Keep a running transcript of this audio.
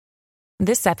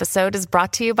This episode is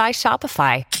brought to you by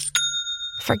Shopify.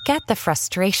 Forget the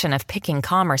frustration of picking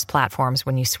commerce platforms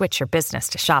when you switch your business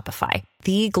to Shopify,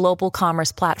 the global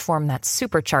commerce platform that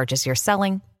supercharges your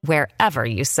selling wherever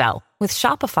you sell. With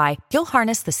Shopify, you'll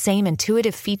harness the same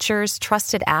intuitive features,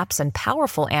 trusted apps, and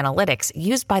powerful analytics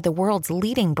used by the world's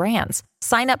leading brands.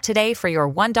 Sign up today for your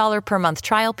 $1 per month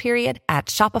trial period at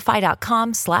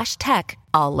shopify.com/tech,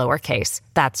 all lowercase.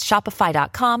 That's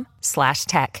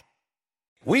shopify.com/tech.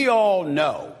 We all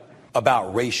know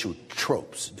about racial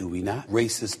tropes, do we not?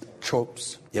 Racist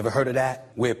tropes. You ever heard of that?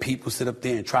 Where people sit up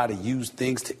there and try to use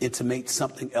things to intimate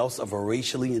something else of a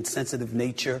racially insensitive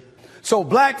nature. So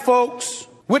black folks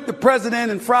with the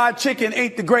president and fried chicken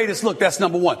ain't the greatest. Look, that's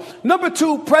number one. Number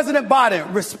two, President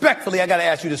Biden, respectfully, I got to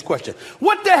ask you this question.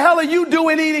 What the hell are you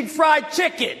doing eating fried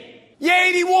chicken? You're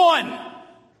 81.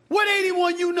 What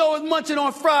 81 you know is munching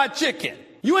on fried chicken?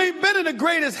 You ain't been in the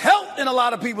greatest health in a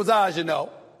lot of people's eyes, you know.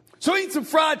 So eating some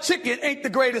fried chicken ain't the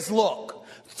greatest look.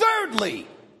 Thirdly,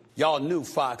 y'all knew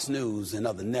Fox News and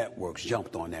other networks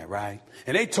jumped on that, right?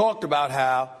 And they talked about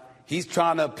how he's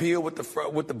trying to appeal with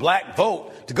the black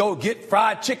vote to go get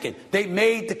fried chicken. They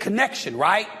made the connection,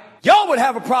 right? Y'all would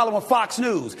have a problem with Fox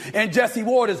News and Jesse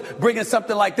Waters bringing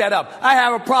something like that up. I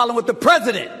have a problem with the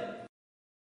president.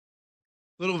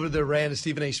 A little bit of the rant of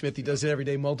Stephen A. Smith. He does it every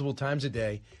day, multiple times a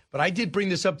day. But I did bring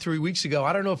this up 3 weeks ago.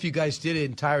 I don't know if you guys did it.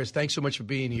 And Tyrus, thanks so much for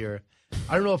being here.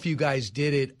 I don't know if you guys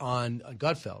did it on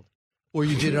Gutfeld or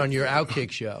you did it on your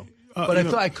Outkick show.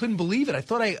 But I couldn't believe it. I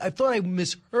thought I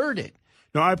misheard it.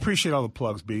 No, I appreciate all the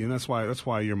plugs, B, and that's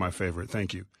why you're my favorite.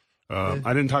 Thank you.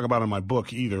 I didn't talk about it in my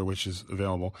book either, which is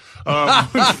available. No,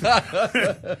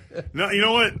 you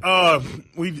know what?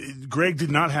 Greg did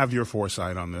not have your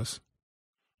foresight on this.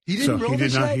 He didn't. So he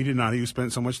did not. He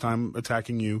spent so much time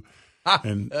attacking you,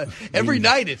 and every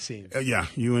night it seems. Yeah,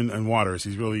 you and Waters.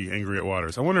 He's really angry at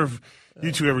Waters. I wonder if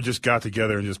you two ever just got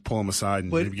together and just pull him aside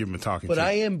and maybe give him a talking to.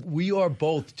 But we are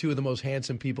both two of the most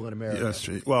handsome people in America. Yeah, that's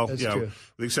true. Well, that's yeah, true. with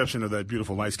the exception of that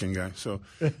beautiful light-skinned guy. So,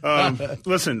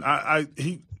 listen,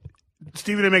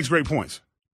 Stephen A. makes great points.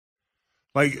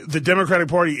 Like, the Democratic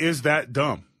Party is that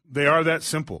dumb. They are that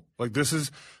simple. Like, this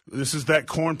is that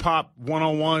corn pop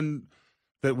 101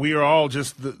 that we are all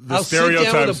just the stereotypes.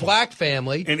 Sit down with a black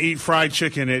family and eat fried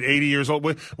chicken at 80 years old.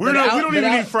 We don't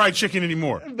even eat fried chicken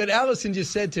anymore. But Allison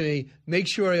just said to me, make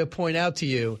sure I point out to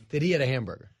you that he had a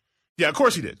hamburger. Yeah, of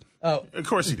course he did. Oh. Of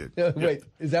course he did. Wait,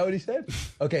 is that what he said?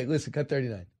 Okay, listen, cut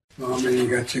 39. Oh, man, you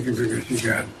got chicken fingers. You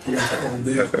got the whole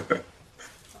deal.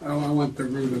 I went the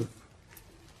route of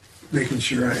making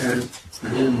sure I had the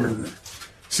hamburger.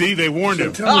 See, they warned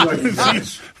him. Tell me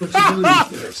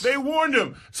They warned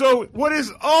him. So this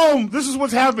is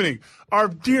what's happening. Our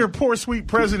dear, poor, sweet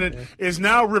president is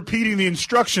now repeating the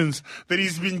instructions that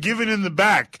he's been given in the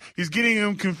back. He's getting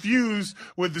them confused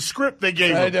with the script they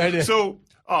gave him. So,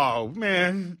 oh,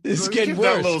 man. This is getting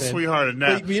worse, that little man. sweetheart a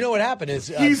nap. But you know what happened is...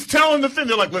 he's telling the thing.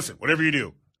 They're like, listen, whatever you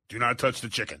do, do not touch the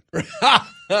chicken.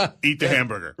 Eat the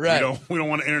hamburger. Right. We don't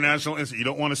want an international incident. You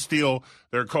don't want to steal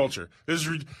their culture. This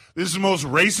is the most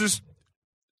racist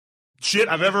shit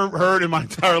I've ever heard in my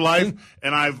entire life,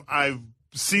 and I've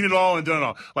seen it all and done it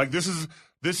all. Like, this.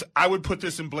 I would put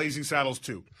this in Blazing Saddles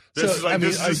too. This is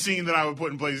a scene that I would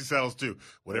put in Blazing Saddles too.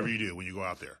 Whatever you do when you go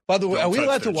out there. By the way, are we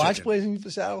allowed to watch Blazing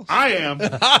Saddles? I am.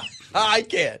 I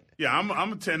can't. Yeah, I'm a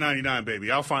 1099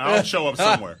 baby. I'll show up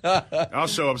somewhere. I'll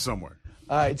show up somewhere.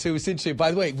 All right, so it's interesting.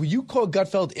 By the way, will you call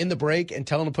Gutfeld in the break and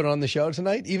tell him to put it on the show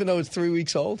tonight, even though it's 3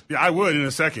 weeks old? Yeah, I would in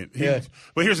a second. Yeah.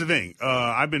 But here's the thing.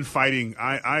 I've been fighting.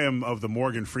 I am of the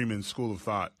Morgan Freeman school of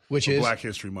thought. Which for is? Black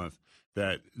History Month.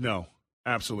 That, no,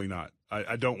 absolutely not.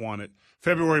 I don't want it.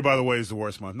 February, by the way, is the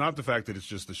worst month. Not the fact that it's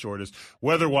just the shortest.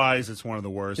 Weather-wise, it's one of the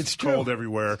worst. It's cold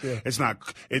everywhere. It's not.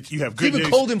 You have good even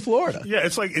days. Cold in Florida. Yeah,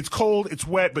 it's like it's cold, it's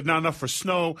wet, but not enough for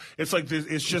snow. It's like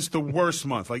it's just the worst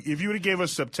month. Like, if you would have gave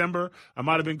us September, I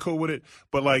might have been cool with it.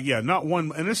 But not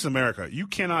one. And this is America. You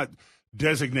cannot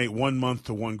designate 1 month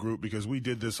to one group because we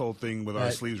did this whole thing with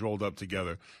our sleeves rolled up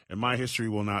together. And my history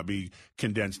will not be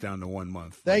condensed down to 1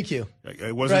 month. Thank you.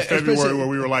 It wasn't February where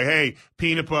we were like, hey,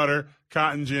 peanut butter,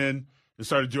 cotton gin. And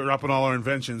started dropping all our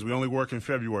inventions. We only work in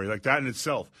February. Like, that in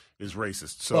itself is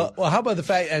racist. So, well, how about the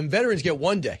fact and veterans get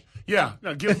 1 day? Yeah,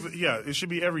 it should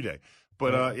be every day.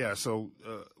 But so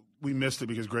we missed it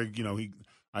because Greg,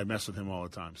 I mess with him all the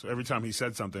time. So every time he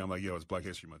said something, I'm like, yo, it's Black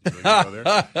History Month. You ready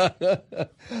to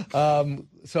go there?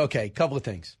 Okay, couple of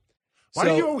things. Why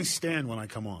do you always stand when I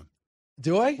come on?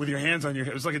 Do I? With your hands on your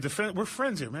head. It's like a defense. We're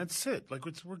friends here, man. Sit. Like,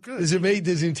 we're good. Does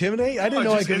it intimidate? I didn't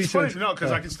know I could be so. No,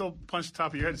 because I can still punch the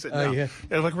top of your head and sit down. Yeah,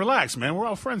 like, relax, man. We're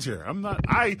all friends here. I'm not.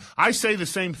 I say the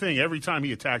same thing every time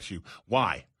he attacks you.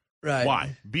 Why? Right.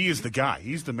 Why? B is the guy.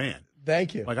 He's the man.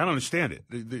 Thank you. Like, I don't understand it.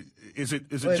 Is it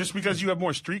just because you have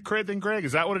more street cred than Greg?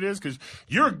 Is that what it is? Because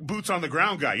you're a boots on the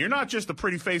ground guy. You're not just a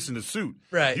pretty face in the suit.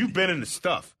 Right. You've been in the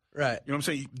stuff. Right. You know what I'm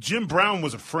saying? Jim Brown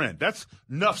was a friend. That's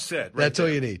enough said. Right That's all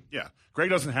there. you need. Yeah. Greg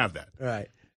doesn't have that. Right.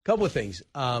 Couple of things.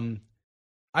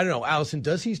 I don't know, Allison,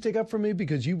 does he stick up for me?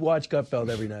 Because you watch Gutfeld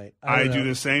every night. I do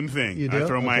the same thing. You do? I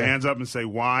throw my Okay. hands up and say,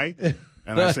 why?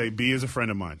 And I say, B is a friend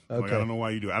of mine. Okay. Like, I don't know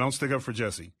why you do it. I don't stick up for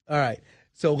Jesse. All right.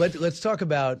 So let's talk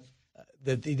about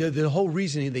the whole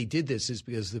reason they did this is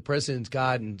because the president's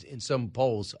got in some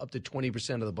polls up to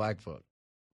 20% of the black vote.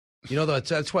 You know,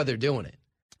 that's why they're doing it.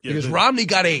 Yeah, Because Romney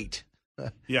got 8.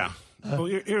 Yeah. Well,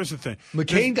 here's the thing.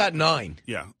 McCain got 9.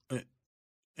 Yeah.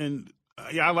 And,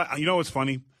 you know what's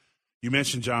funny? You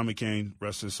mentioned John McCain,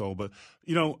 rest his soul. But,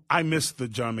 I miss the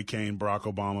John McCain, Barack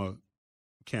Obama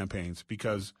campaigns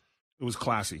because it was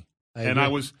classy.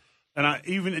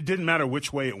 It didn't matter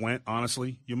which way it went,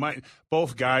 honestly.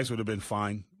 Both guys would have been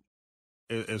fine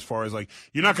as far as, like,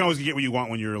 you're not going to always get what you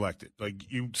want when you're elected. Like,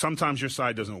 sometimes your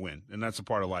side doesn't win, and that's a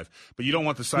part of life. But you don't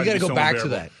want the side to be so go back to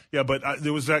unbearable. that. Yeah, but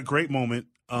there was that great moment,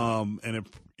 and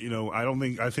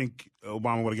I think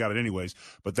Obama would have got it anyways.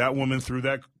 But that woman threw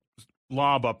that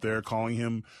lob up there, calling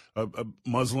him a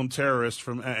Muslim terrorist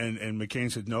and McCain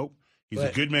said, nope, he's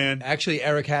a good man. Actually,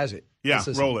 Eric has it. Yeah,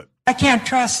 roll it. I can't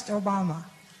trust Obama.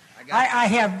 I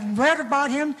have read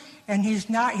about him, and he's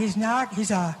an Arab.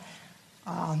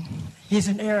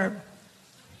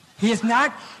 He is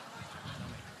not.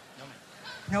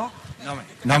 No. No,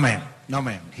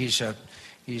 ma'am. He's a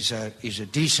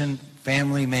decent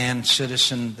family man,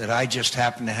 citizen that I just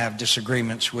happen to have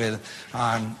disagreements with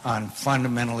on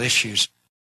fundamental issues.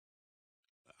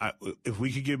 If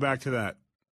we could get back to that,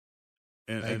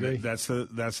 I agree. That's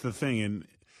the thing. And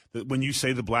when you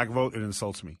say the black vote, it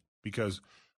insults me because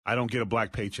I don't get a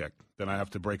black paycheck that I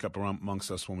have to break up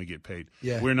amongst us when we get paid.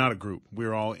 Yeah. We're not a group.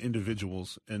 We're all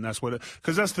individuals, and that's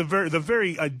because that's the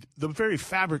very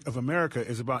fabric of America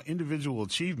is about individual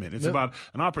achievement. It's about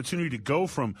an opportunity to go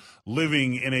from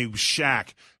living in a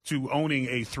shack to owning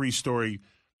a 3-story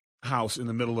house in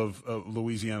the middle of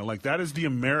Louisiana. Like, that is the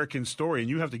American story, and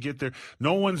you have to get there.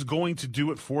 No one's going to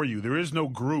do it for you. There is no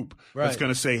group that's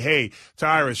going to say, hey,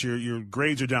 Tyrus, your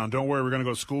grades are down. Don't worry, we're going to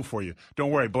go to school for you.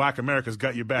 Don't worry, Black America's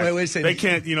got your back. Wait a second. They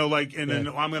can't, then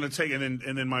I'm going to take it, and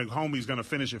then my homie's going to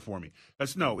finish it for me.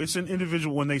 It's an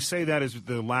individual. When they say that, is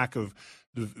the lack of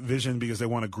the vision because they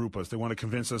want to group us. They want to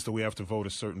convince us that we have to vote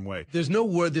a certain way. There's no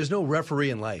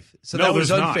referee in life. So no, that was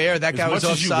there's unfair. Not. That guy as was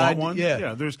much as offside. You want one,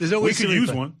 yeah. There's no way we could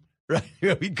use one. Right,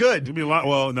 yeah, we could. It'd be a lot.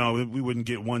 Well, no, we wouldn't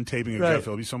get one taping of Gutfeld.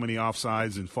 There'd be so many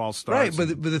offsides and false starts. Right,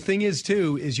 but the thing is,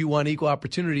 too, is you want equal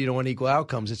opportunity. You don't want equal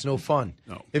outcomes. It's no fun.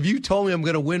 No. If you told me I'm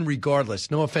going to win regardless,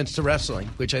 no offense to wrestling,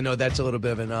 which I know that's a little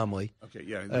bit of an anomaly. Okay,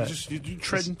 yeah. You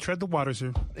tread the waters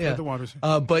here. Yeah. Tread the waters here.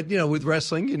 But, with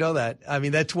wrestling, you know that. I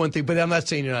mean, that's one thing. But I'm not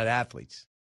saying you're not athletes.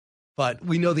 But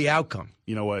we know the outcome.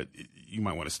 You know what? You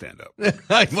might want to stand up.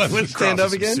 I want to stand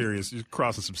up again? You're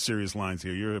crossing some serious lines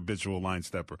here. You're a habitual line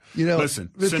stepper. Listen,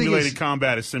 simulated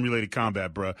combat is simulated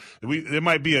combat, bro. There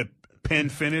might be a pin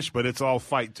finish, but it's all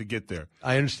fight to get there.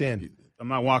 I understand. I'm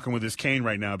not walking with this cane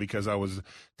right now because I was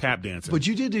tap dancing. But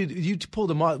you pulled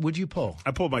them out. What'd you pull?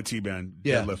 I pulled my T-band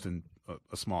deadlift in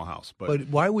a small house. But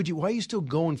why are you still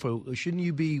going for, shouldn't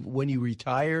you be, when you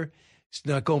retire,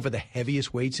 not going for the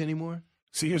heaviest weights anymore?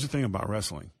 See, here's the thing about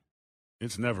wrestling.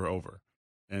 It's never over.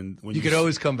 And when you can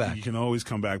always come back. You can always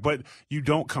come back. But you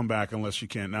don't come back unless you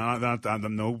can. Now, not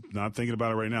thinking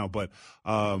about it right now, but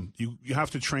you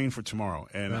have to train for tomorrow.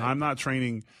 And I'm not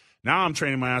training. Now I'm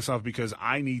training my ass off because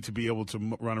I need to be able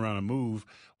to run around and move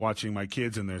watching my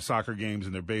kids and their soccer games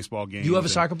and their baseball games. You have a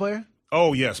soccer player?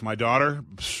 Oh, yes. My daughter,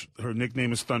 her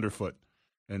nickname is Thunderfoot.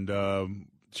 And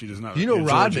she does not.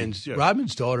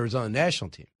 Rodman's daughter is on the national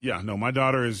team. Yeah, no, my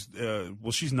daughter is.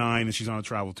 She's 9 and she's on a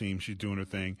travel team. She's doing her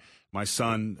thing. My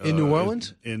son in New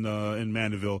Orleans, in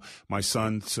Mandeville. My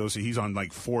son, he's on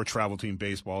like 4 travel team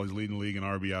baseball. He's leading the league in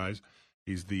RBIs.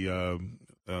 He's the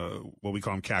what we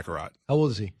call him Kakarot. How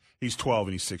old is he? He's 12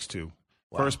 and he's 6'2".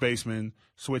 Wow. First baseman,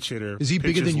 switch hitter. Is he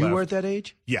bigger than you were at that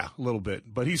age? Yeah, a little bit,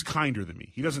 but he's kinder than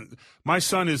me. He doesn't. My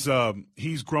son is.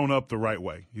 He's grown up the right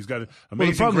way. He's got an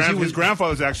amazing. His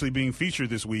grandfather's actually being featured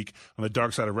this week on the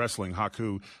Dark Side of Wrestling,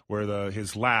 Haku, where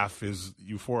his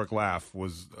euphoric laugh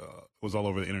was all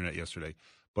over the internet yesterday.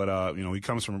 But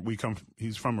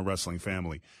he's from a wrestling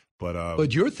family.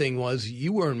 But your thing was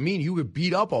you weren't mean. You were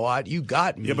beat up a lot. You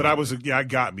got mean. Yeah, but I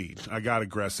got mean. I got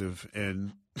aggressive,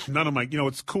 and none of my,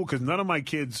 it's cool because none of my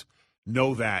kids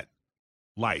know that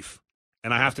life.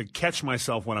 And I have to catch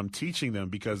myself when I'm teaching them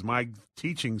because my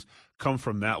teachings come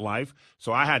from that life.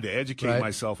 So I had to educate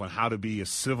myself on how to be a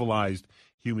civilized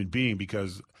human being,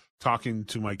 because talking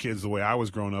to my kids the way I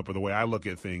was growing up or the way I look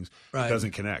at things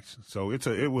doesn't connect. So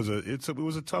it was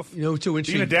a tough. You know,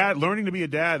 being a dad, learning to be a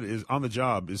dad is on the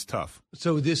job is tough.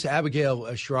 So this Abigail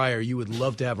Schreier, you would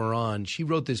love to have her on. She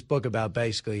wrote this book about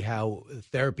basically how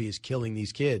therapy is killing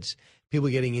these kids. People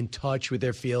getting in touch with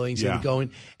their feelings and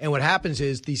going. And what happens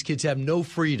is these kids have no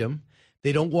freedom.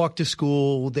 They don't walk to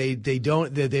school. They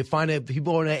find out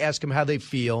people want to ask them how they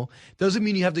feel. Doesn't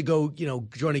mean you have to go,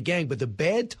 join a gang. But the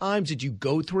bad times that you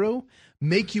go through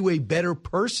make you a better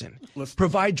person.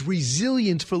 Provides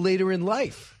resilience for later in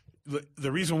life.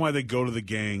 The reason why they go to the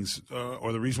gangs,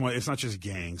 or the reason why it's not just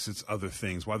gangs, it's other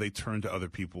things. Why they turn to other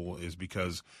people is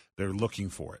because they're looking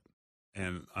for it,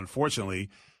 and unfortunately,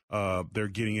 they're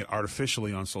getting it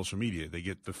artificially on social media. They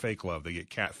get the fake love. They get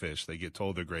catfish. They get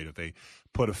told they're great. If they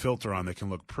put a filter on, they can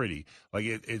look pretty. Like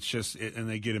it's just, and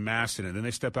they get amassed in it. Then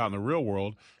they step out in the real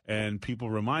world, and people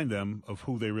remind them of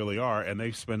who they really are, and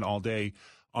they spend all day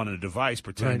on a device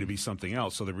pretending to be something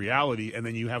else. So the reality, and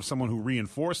then you have someone who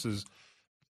reinforces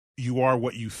you are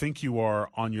what you think you are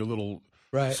on your little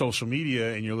social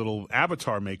media and your little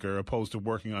avatar maker, opposed to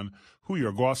working on who you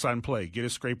are. Go outside and play. Get a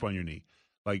scrape on your knee.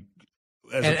 Like,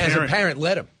 as a parent,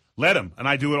 let him. Let him. And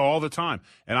I do it all the time.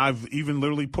 And I've even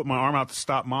literally put my arm out to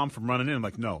stop mom from running in. I'm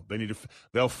like, no,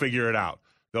 they'll figure it out.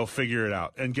 They'll figure it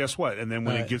out. And guess what? And then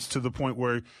when it gets to the point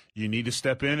where you need to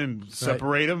step in and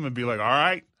separate them and be like, all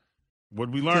right, what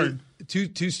did we learn?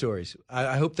 Two stories.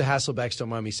 I hope the Hasselbecks don't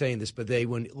mind me saying this, but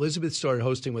when Elizabeth started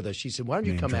hosting with us, she said, why don't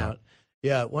you come out?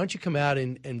 Yeah, why don't you come out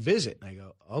and visit? And I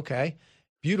go, okay.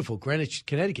 Beautiful. Greenwich,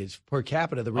 Connecticut is per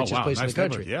capita the richest place in the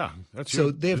country. Yeah.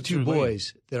 They have two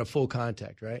boys that are full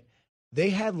contact, right? They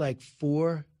had like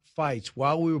 4 fights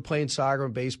while we were playing soccer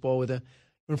and baseball with them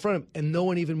in front of them, and no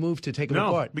one even moved to take them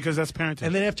apart. Because that's parenting.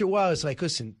 And then after a while, it's like,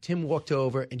 listen, Tim walked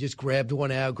over and just grabbed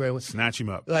one out, snatch him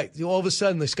up. Like all of a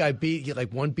sudden, this guy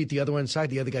one beat the other one inside.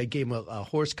 The other guy gave him a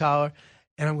horse collar.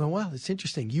 And I'm going, wow, that's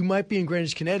interesting. You might be in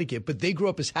Greenwich, Connecticut, but they grew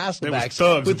up as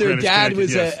Hasselbecks. But their dad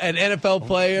was an NFL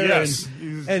player. Yes.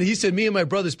 And he said, me and my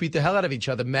brothers beat the hell out of each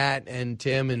other, Matt and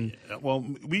Tim. And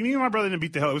me and my brother didn't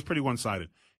beat the hell. It was pretty one-sided.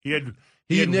 He didn't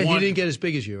get as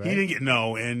big as you, right? He didn't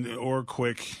get, or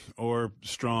quick or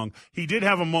strong. He did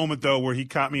have a moment, though, where he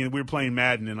caught me, and we were playing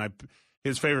Madden, and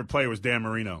his favorite player was Dan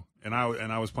Marino. And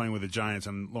I was playing with the Giants,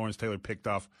 and Lawrence Taylor picked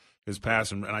off his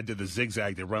pass, and I did the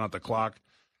zigzag to run out the clock.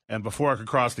 And before I could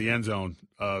cross the end zone,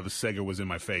 the Sega was in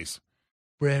my face.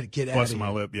 Brad, get out of here. Busting my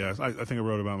lip, yeah. I think I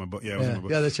wrote about my book. Yeah, it was in my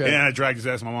book. Yeah, that's right. And I dragged his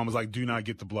ass. My mom was like, do not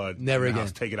get the blood. Never again.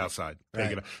 Take it outside.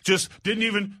 Take it out. Just didn't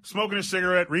even smoking a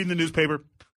cigarette, reading the newspaper.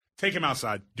 Take him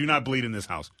outside. Do not bleed in this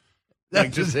house.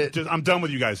 That's it. I'm done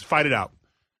with you guys. Fight it out.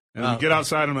 And we get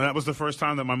outside, and that was the first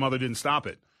time that my mother didn't stop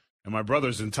it. And my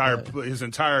brother's entire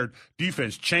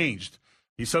defense changed.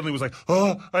 He suddenly was like,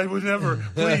 oh, I would never,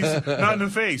 please, not in the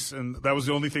face. And that was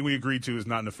the only thing we agreed to, is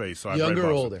not in the face. So Younger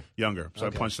or older? Younger. So I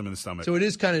punched him in the stomach. So it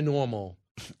is kind of normal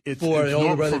for an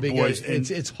older brother. Because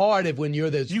it's hard when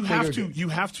you're the you have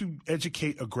to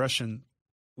educate aggression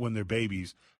when they're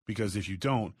babies, because if you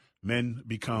don't, men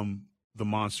become the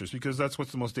monsters, because that's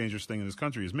what's the most dangerous thing in this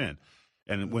country is men.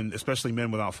 And especially men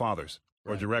without fathers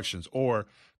or directions, or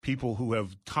people who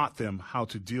have taught them how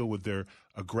to deal with their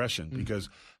aggression, because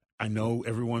I know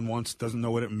everyone doesn't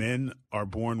know what men are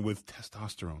born with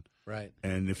testosterone. Right.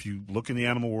 And if you look in the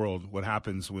animal world, what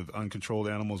happens with uncontrolled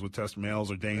animals with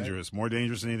males are dangerous, more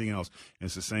dangerous than anything else. And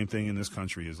it's the same thing in this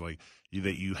country, is like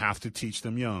that you have to teach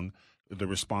them young the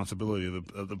responsibility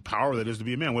of the power that is to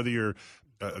be a man. Whether you're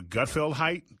a Gutfeld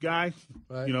height guy,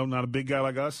 not a big guy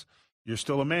like us, you're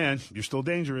still a man. You're still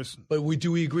dangerous. But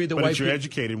do we agree that but white you're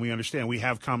educated, and we understand. We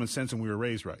have common sense, and we were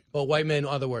raised right. Well, white men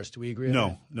are the worst. Do we agree on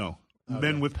that? No.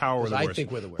 Men with power are the worst. I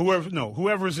think we're the worst.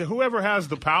 Whoever has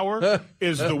the power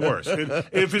is the worst.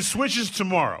 If it switches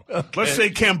tomorrow, let's say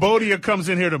Cambodia comes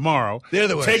in here tomorrow, they're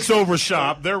the worst. Takes over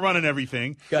shop, they're running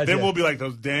everything. Gotcha. Then we'll be like,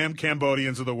 those damn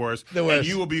Cambodians are the worst. The worst.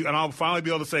 And I'll finally be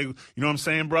able to say, you know what I'm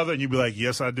saying, brother? And you'll be like,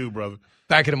 yes, I do, brother.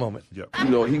 Back in a moment. Yep.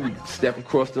 He would step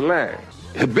across the line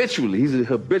habitually. He's a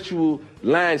habitual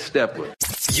line stepper.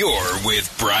 You're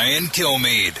with Brian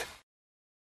Kilmeade.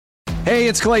 Hey,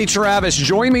 it's Clay Travis.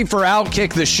 Join me for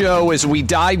Outkick the Show as we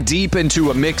dive deep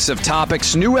into a mix of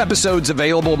topics. New episodes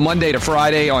available Monday to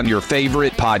Friday on your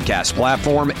favorite podcast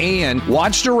platform, and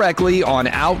watch directly on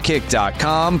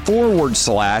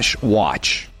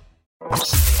Outkick.com/watch.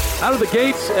 out of the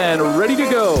gates and ready to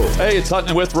go. Hey, it's Hutton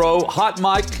and Withrow. Hot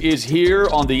Mike is here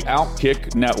on the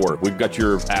Outkick Network. We've got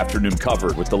your afternoon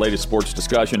covered with the latest sports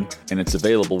discussion, and it's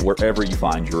available wherever you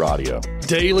find your audio.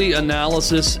 Daily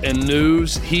analysis and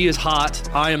news. He is hot.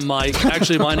 I am Mike.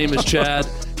 Actually, my name is Chad.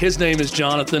 His name is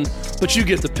Jonathan, but you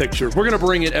get the picture. We're going to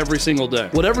bring it every single day.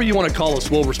 Whatever you want to call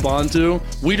us, we'll respond to.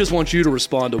 We just want you to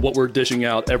respond to what we're dishing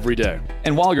out every day.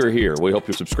 And while you're here, we hope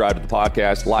you subscribe to the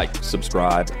podcast, like,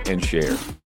 subscribe, and share.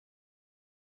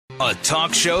 A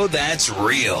talk show that's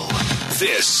real.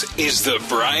 This is the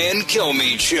Brian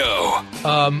Kilmeade Show.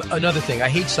 Another thing, I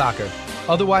hate soccer.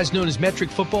 Otherwise known as metric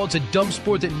football, it's a dumb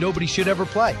sport that nobody should ever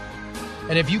play.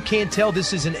 And if you can't tell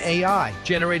this is an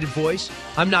AI-generated voice,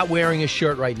 I'm not wearing a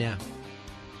shirt right now.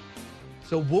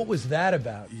 So what was that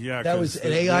about? Yeah, that was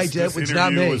an AI. This it's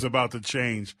not me. interview was about to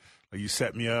change. Like, you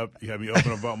set me up. You had me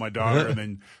open about my daughter, and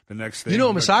then the next thing. You know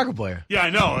I'm a soccer player. Yeah, I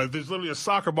know. There's literally a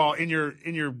soccer ball in your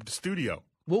studio.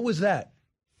 What was that?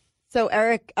 So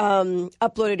Eric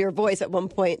uploaded your voice at one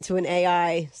point to an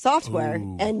AI software,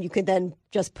 and you could then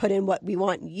just put in what we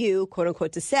want you, quote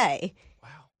unquote, to say.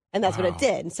 And that's what it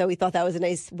did. And so we thought that was a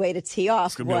nice way to tee off.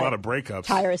 It's going to be a lot of breakups.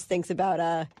 Tyrus thinks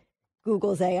about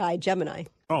Google's AI Gemini.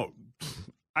 Oh,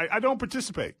 I don't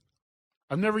participate.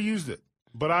 I've never used it.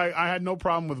 But I had no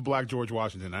problem with Black George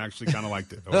Washington. I actually kind of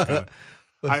liked it.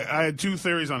 I had two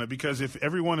theories on it, because if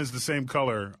everyone is the same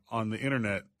color on the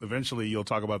internet, eventually you'll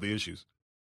talk about the issues.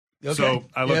 Okay. So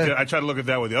I try to look at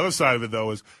that way. The other side of it,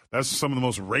 though, is that's some of the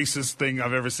most racist thing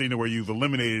I've ever seen, where you've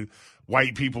eliminated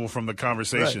white people from the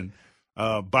conversation.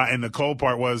 Right. And the cold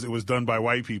part was it was done by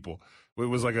white people. It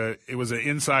was an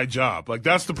inside job. Like,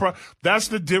 that's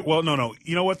the well, no.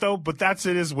 You know what though? But it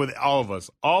is with all of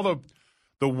us. All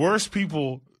the worst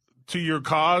people to your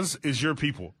cause is your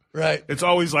people. Right. It's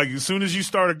always like, as soon as you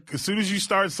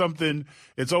start something,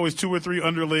 it's always 2 or 3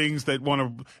 underlings that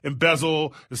want to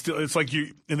embezzle. It's like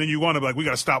and then you want to be like, we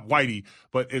got to stop Whitey,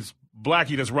 but it's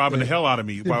Blackie that's robbing the hell out of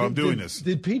me while I'm doing this.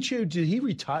 Did Pichu, did he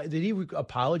retire? Did he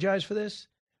apologize for this?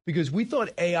 Because we thought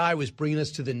AI was bringing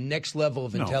us to the next level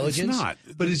of intelligence. It's not.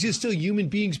 But it's just still human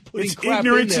beings putting it's crap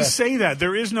ignorant in there. to say that.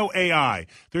 There is no AI.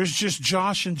 There's just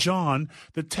Josh and John,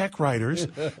 the tech writers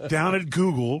down at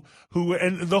Google,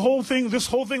 and this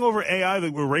whole thing over AI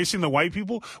that we're racing the white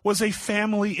people was a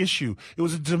family issue. It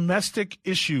was a domestic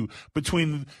issue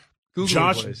between Google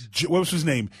Josh, what was his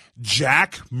name?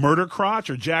 Jack Murdercrotch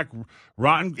or Jack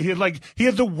Rotten? He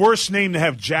had the worst name to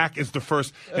have. Jack is the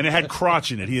first, and it had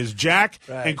Crotch in it. He has Jack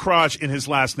and Crotch in his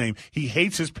last name. He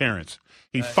hates his parents.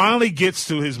 He finally gets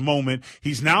to his moment.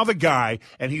 He's now the guy,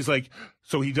 and he's like,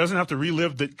 so he doesn't have to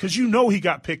relive that, because he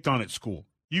got picked on at school.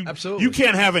 Absolutely. You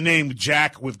can't have a name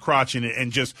Jack with Crotch in it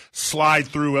and just slide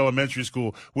through elementary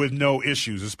school with no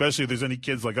issues, especially if there's any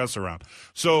kids like us around.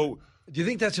 So. Do you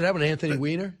think that's what happened to Anthony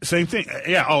Weiner? Same thing.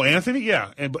 Yeah. Oh, Anthony?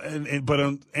 Yeah. But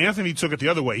Anthony took it the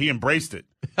other way. He embraced it.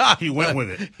 He went with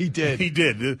it. He did. He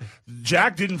did.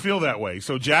 Jack didn't feel that way.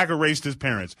 So Jack erased his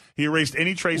parents. He erased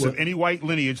any trace of any white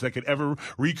lineage that could ever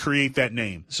recreate that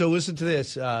name. So listen to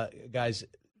this, guys.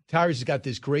 Tyrus has got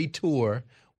this great tour.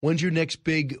 When's your next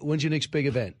big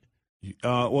event?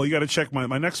 Well, you got to check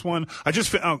my next one. I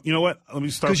just you know what? Let me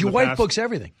start. Because your wife books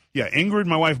everything. Yeah, Ingrid,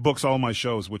 my wife, books all my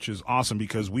shows, which is awesome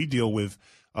because we deal with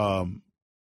a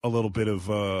little bit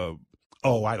of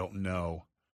I don't know.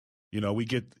 We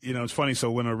get it's funny.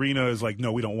 So when Arena is like,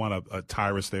 no, we don't want a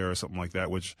Tyrus there or something like that,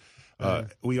 which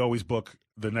we always book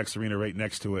the next arena right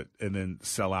next to it and then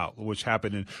sell out, which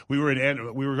happened. And we were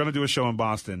going to do a show in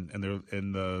Boston,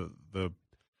 and the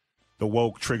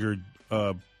woke triggered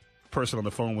person on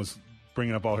the phone was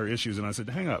bringing up all her issues, and I said,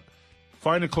 hang up.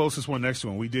 Find the closest one next to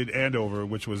him. We did Andover,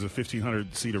 which was a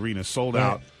 1,500-seat arena, sold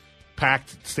out,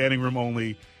 packed, standing room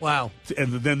only. Wow.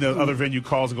 And then the other venue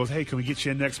calls and goes, hey, can we get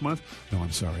you in next month? No,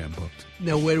 I'm sorry, I'm booked.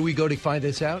 Now, where do we go to find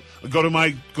this out? Go to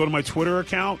my Twitter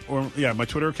account, my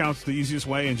Twitter account's the easiest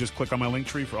way, and just click on my link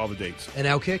tree for all the dates. And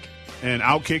Outkick? And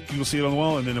Outkick, you'll see it on the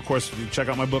wall. And then, of course, you check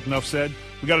out my book, Enough Said.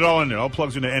 We got it all in there. All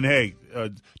plugs in there. And, hey,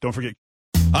 don't forget.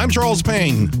 I'm Charles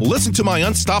Payne. Listen to my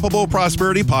Unstoppable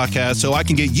Prosperity podcast so I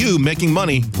can get you making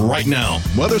money right now.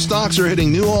 Whether stocks are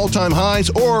hitting new all-time highs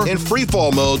or in free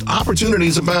fall mode,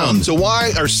 opportunities abound. So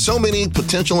why are so many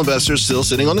potential investors still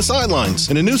sitting on the sidelines?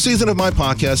 In a new season of my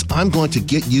podcast, I'm going to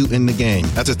get you in the game.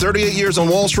 After 38 years on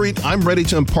Wall Street, I'm ready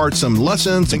to impart some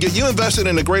lessons and get you invested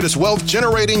in the greatest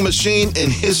wealth-generating machine in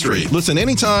history. Listen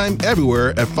anytime, everywhere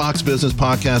at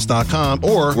foxbusinesspodcast.com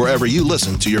or wherever you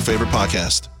listen to your favorite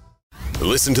podcast.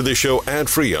 Listen to the show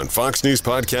ad-free on Fox News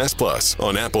Podcast Plus,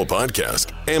 on Apple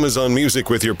Podcast, Amazon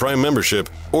Music with your Prime membership,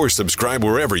 or subscribe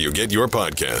wherever you get your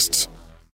podcasts.